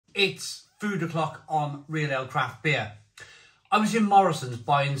It's food o'clock on Real Ale Craft Beer. I was in Morrison's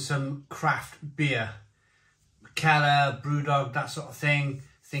buying some craft beer, Keller, Brewdog, that sort of thing,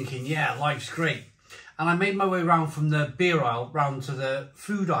 thinking, yeah, life's great. And I made my way around from the beer aisle round to the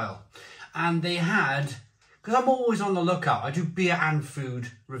food aisle. And they had, because I'm always on the lookout, I do beer and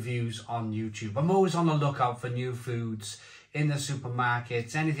food reviews on YouTube. I'm always on the lookout for new foods in the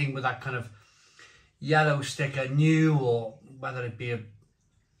supermarkets, anything with that kind of yellow sticker, new, or whether it be a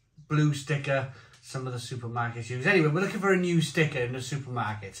blue sticker, some of the supermarkets use. Anyway, we're looking for a new sticker in the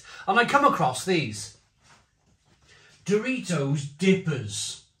supermarkets. And I come across these. Doritos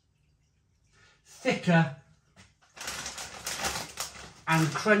Dippers. Thicker and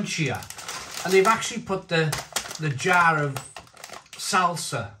crunchier. And they've actually put the jar of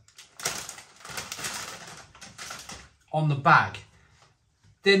salsa on the bag.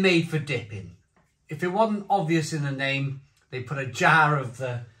 They're made for dipping. If it wasn't obvious in the name, they put a jar of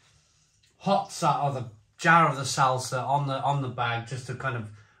the hot salsa, or the jar of the salsa on the bag, just to kind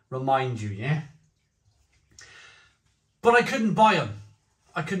of remind you, yeah? But I couldn't buy them.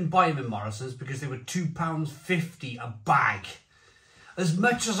 I couldn't buy them in Morrison's because they were £2.50 a bag. As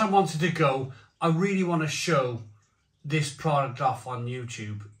much as I wanted to go, I really want to show this product off on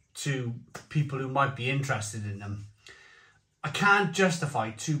YouTube to people who might be interested in them. I can't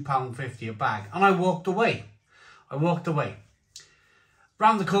justify £2.50 a bag. And I walked away.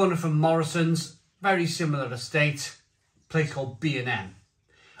 Round the corner from Morrison's, very similar estate, place called B&M.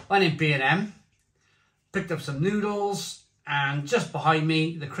 Went in B&M, picked up some noodles, and just behind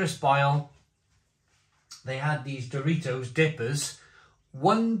me, the crisp aisle, they had these Doritos Dippers,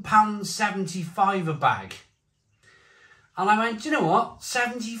 £1.75 a bag. And I went, do you know what?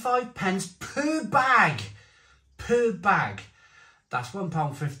 75 pence per bag. Per bag. That's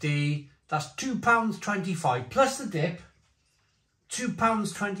 £1.50. That's £2.25 plus the dip.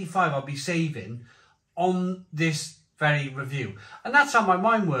 £2.25 I'll be saving on this very review. And that's how my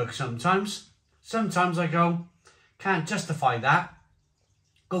mind works sometimes. Sometimes I go, can't justify that.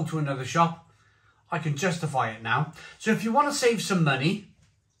 Go to another shop. I can justify it now. So if you want to save some money,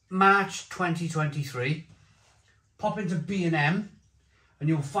 March 2023, pop into B&M and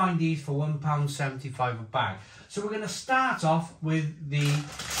you'll find these for £1.75 a bag. So we're going to start off with the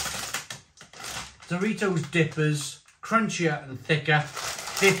Doritos Dippers, crunchier and thicker.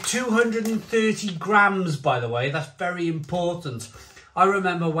 They're 230 grams, by the way. That's very important. I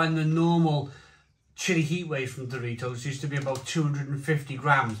remember when the normal chili heat wave from Doritos used to be about 250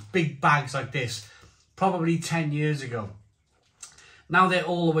 grams. Big bags like this, probably 10 years ago. Now they're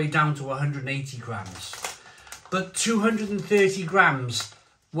all the way down to 180 grams. But 230 grams,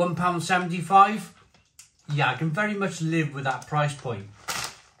 £1.75. Yeah, I can very much live with that price point.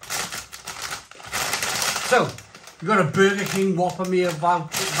 So, we've got a Burger King Whopper meal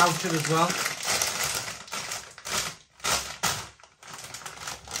voucher as well.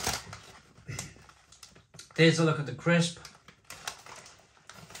 There's a look at the crisp.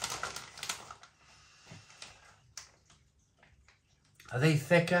 Are they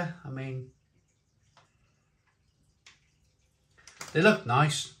thicker? I mean, they look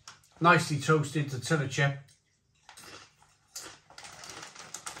nice. Nicely toasted tortilla chip.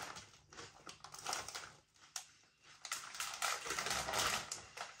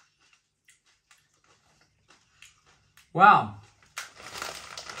 Wow.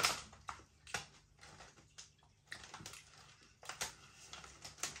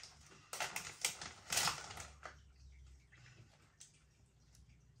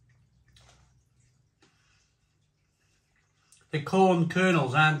 They're corn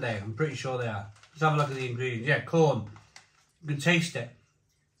kernels, aren't they? I'm pretty sure they are. Let's have a look at the ingredients. Yeah, corn. You can taste it.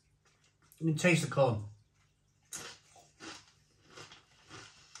 You can taste the corn.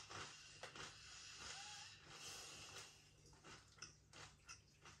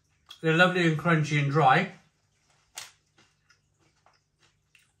 They're lovely and crunchy and dry.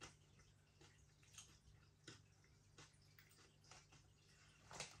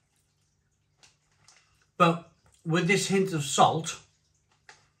 But with this hint of salt,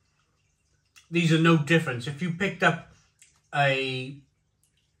 these are no different. If you picked up a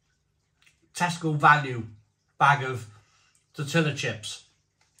Tesco value bag of tortilla chips,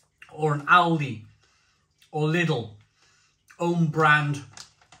 or an Aldi or Lidl own brand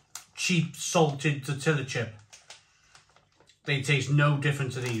cheap salted tortilla chip, they taste no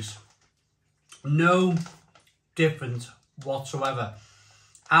different to these. No different whatsoever.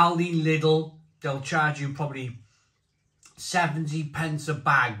 Aldi, Lidl, they'll charge you probably 70 pence a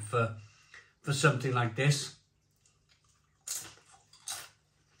bag for something like this.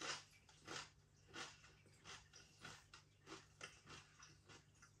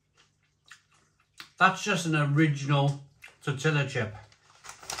 That's just an original tortilla chip.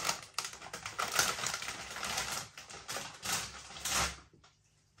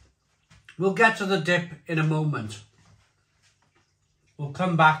 We'll get to the dip in a moment. We'll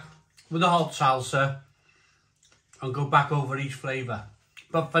come back with the hot salsa and go back over each flavour.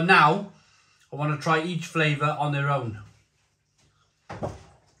 But for now, I want to try each flavour on their own.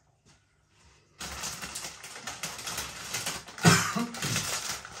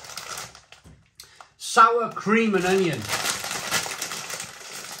 Sour cream and onion.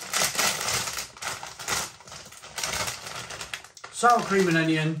 Sour cream and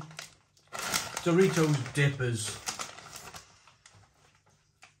onion, Doritos dippers.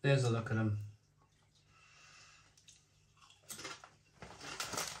 There's a look at them.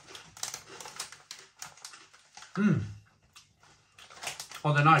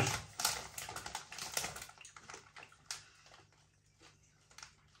 Oh, they're nice.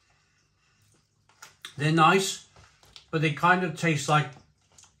 They're nice, but they kind of taste like,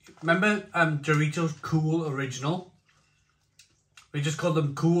 remember Doritos Cool Original? We just call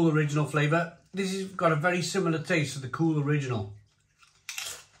them Cool Original flavour. This has got a very similar taste to the Cool Original.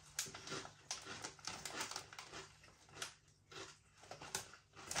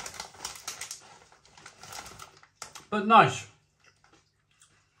 But nice.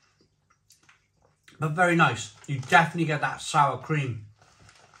 But very nice. You definitely get that sour cream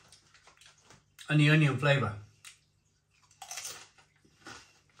and the onion flavour.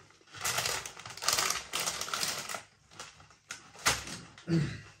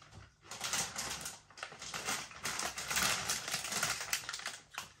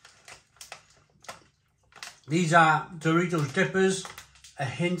 These are Doritos dippers, a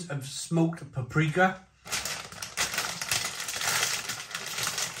hint of smoked paprika.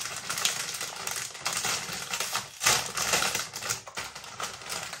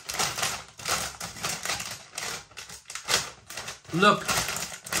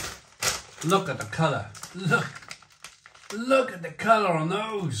 Look at the colour. Look at the colour on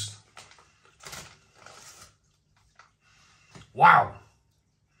those. Wow.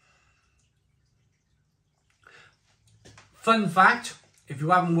 Fun fact, if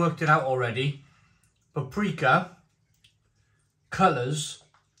you haven't worked it out already, paprika colours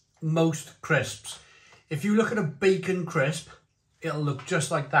most crisps. If you look at a bacon crisp, it'll look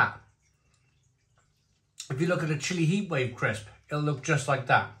just like that. If you look at a chili heat wave crisp, it'll look just like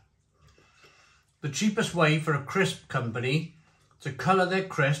that. The cheapest way for a crisp company to colour their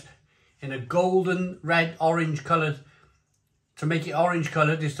crisp in a golden, red, orange coloured, to make it orange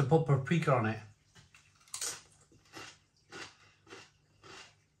coloured, is to put paprika on it.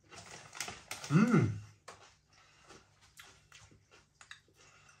 A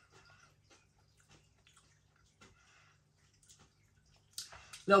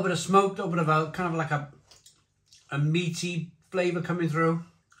little bit of smoked, a little bit of a kind of like a meaty flavour coming through.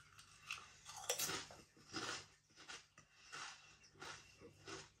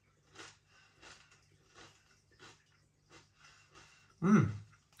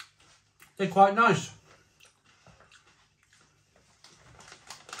 They're quite nice.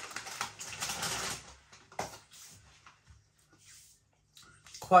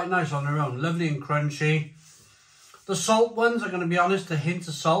 Quite nice on their own, lovely and crunchy. The salt ones, I'm going to be honest, the hint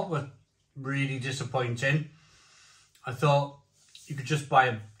of salt were really disappointing. I thought you could just buy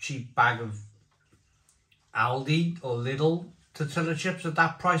a cheap bag of Aldi or Lidl tortilla chips at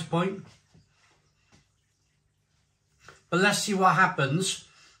that price point. But let's see what happens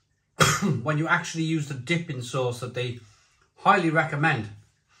when you actually use the dipping sauce that they highly recommend.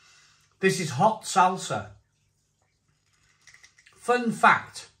 This is hot salsa. Fun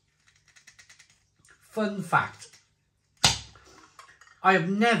fact. I have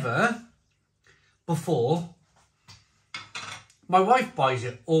never before, my wife buys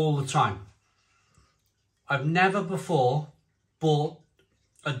it all the time. I've never before bought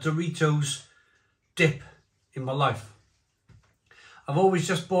a Doritos dip in my life. I've always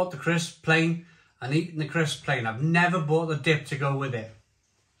just bought the crisp plain and eaten the crisp plain. I've never bought the dip to go with it.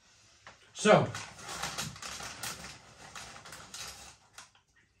 So,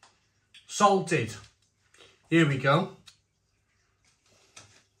 salted. Here we go.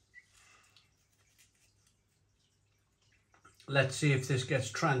 Let's see if this gets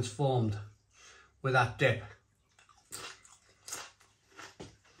transformed with that dip.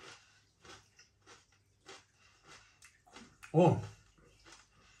 Oh,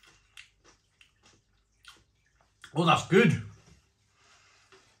 that's good.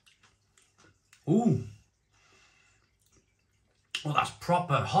 Ooh. Oh, that's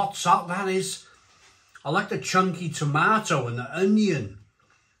proper hot salt. That is. I like the chunky tomato and the onion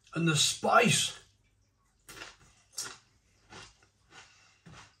and the spice.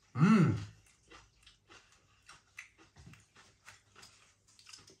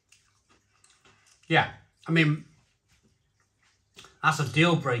 Yeah, I mean, that's a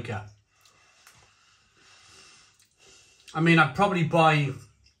deal breaker. I mean, I'd probably buy,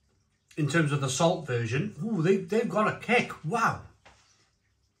 in terms of the salt version, ooh, they've got a kick, wow.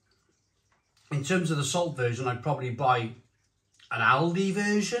 In terms of the salt version, I'd probably buy an Aldi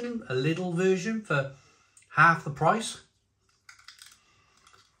version, a little version for half the price.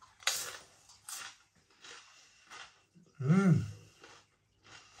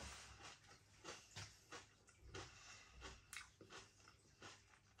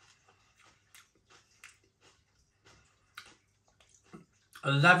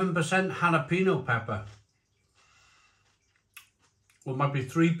 11% jalapeno pepper. Or it might be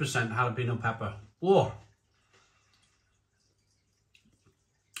 3% jalapeno pepper. Oh,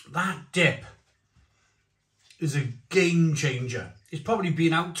 that dip is a game changer. It's probably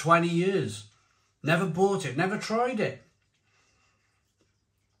been out 20 years. Never bought it, never tried it.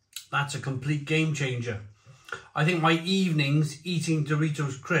 That's a complete game changer. I think my evenings eating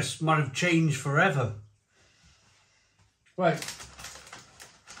Doritos crisps might have changed forever. Right.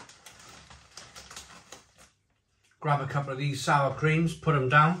 Grab a couple of these sour creams, put them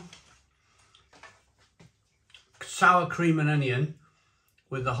down. Sour cream and onion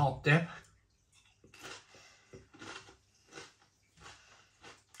with the hot dip.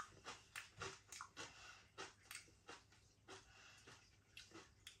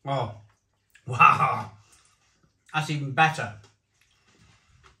 Oh, wow, that's even better.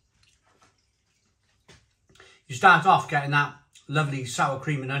 You start off getting that lovely sour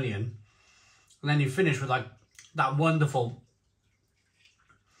cream and onion, and then you finish with like that wonderful,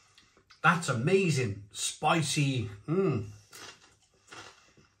 that's amazing, spicy,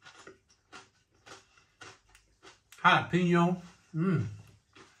 jalapeno,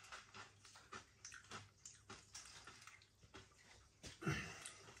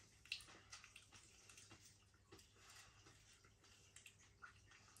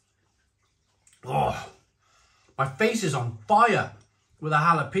 Oh, my face is on fire with the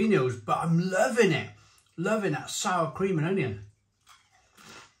jalapenos, but I'm loving it. Loving that sour cream and onion.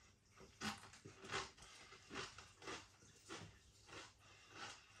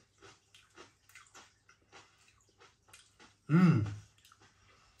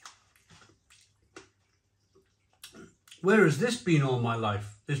 Where has this been all my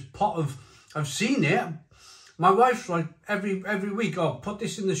life? This pot of, I've seen it. My wife's like every week, oh, put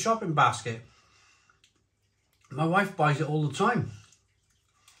this in the shopping basket. My wife buys it all the time.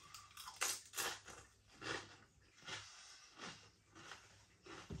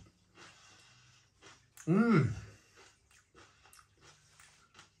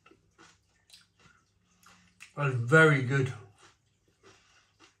 That's very good.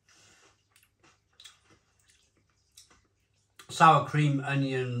 Sour cream,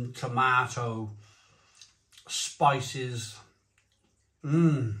 onion, tomato, spices.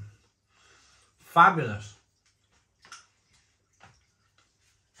 Fabulous.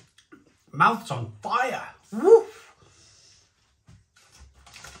 Mouth's on fire. Woo!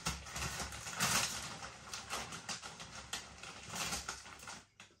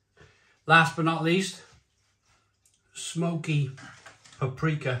 Last but not least, smoky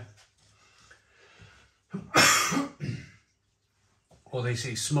paprika. Or they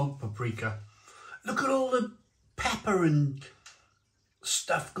say smoked paprika. Look at all the pepper and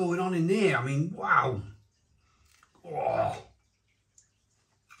stuff going on in there. I mean, wow. Oh.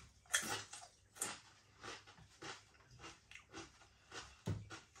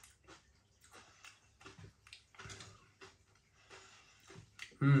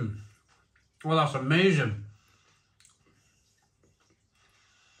 Well, that's amazing.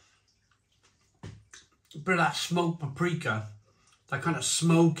 A bit of that smoked paprika, that kind of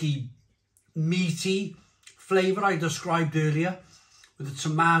smoky, meaty flavour I described earlier, with the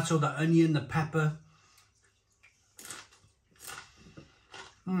tomato, the onion, the pepper.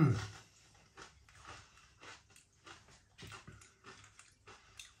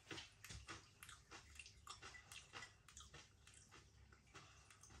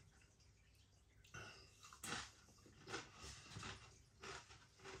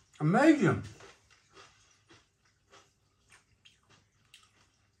 Amazing.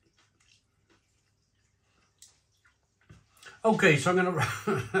 Okay, so I'm going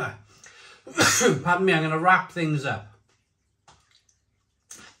to, pardon me, I'm going to wrap things up.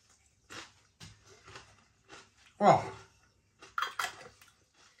 Oh.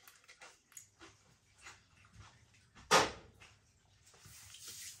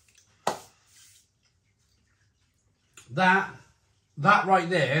 That That right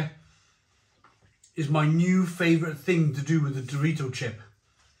there is my new favourite thing to do with the Dorito chip.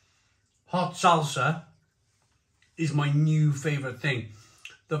 Hot salsa is my new favourite thing.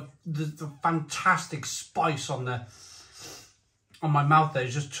 The fantastic spice on my mouth there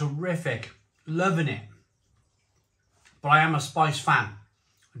is just terrific. Loving it. But I am a spice fan.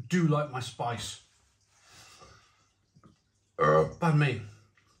 I do like my spice. Pardon me.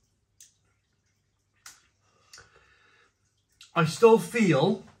 I still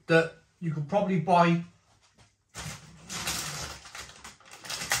feel that you could probably buy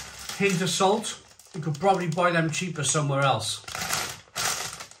hint of salt. You could probably buy them cheaper somewhere else.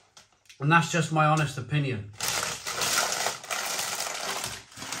 And that's just my honest opinion.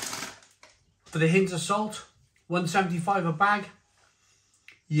 For the hint of salt, $1.75 a bag.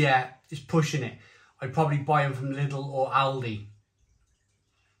 Yeah, it's pushing it. I'd probably buy them from Lidl or Aldi.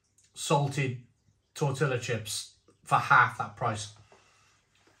 Salted tortilla chips for half that price.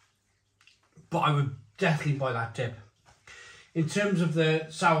 But I would definitely buy that tip. In terms of the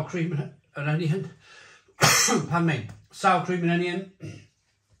sour cream and onion, pardon me, sour cream and onion,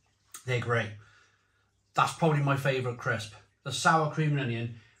 they're great. That's probably my favourite crisp. The sour cream and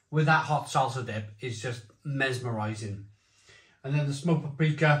onion with that hot salsa dip is just mesmerising. And then the smoked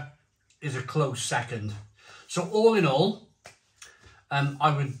paprika is a close second. So all in all,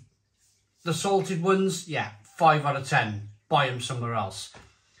 the salted ones, yeah, 5 out of 10. Buy them somewhere else.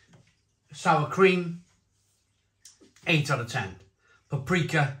 Sour cream, 8 out of 10.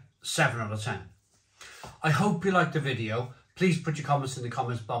 Paprika, 7 out of 10. I hope you liked the video. Please put your comments in the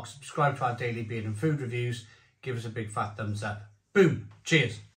comments box. Subscribe to our daily beer and food reviews. Give us a big fat thumbs up. Boom. Cheers.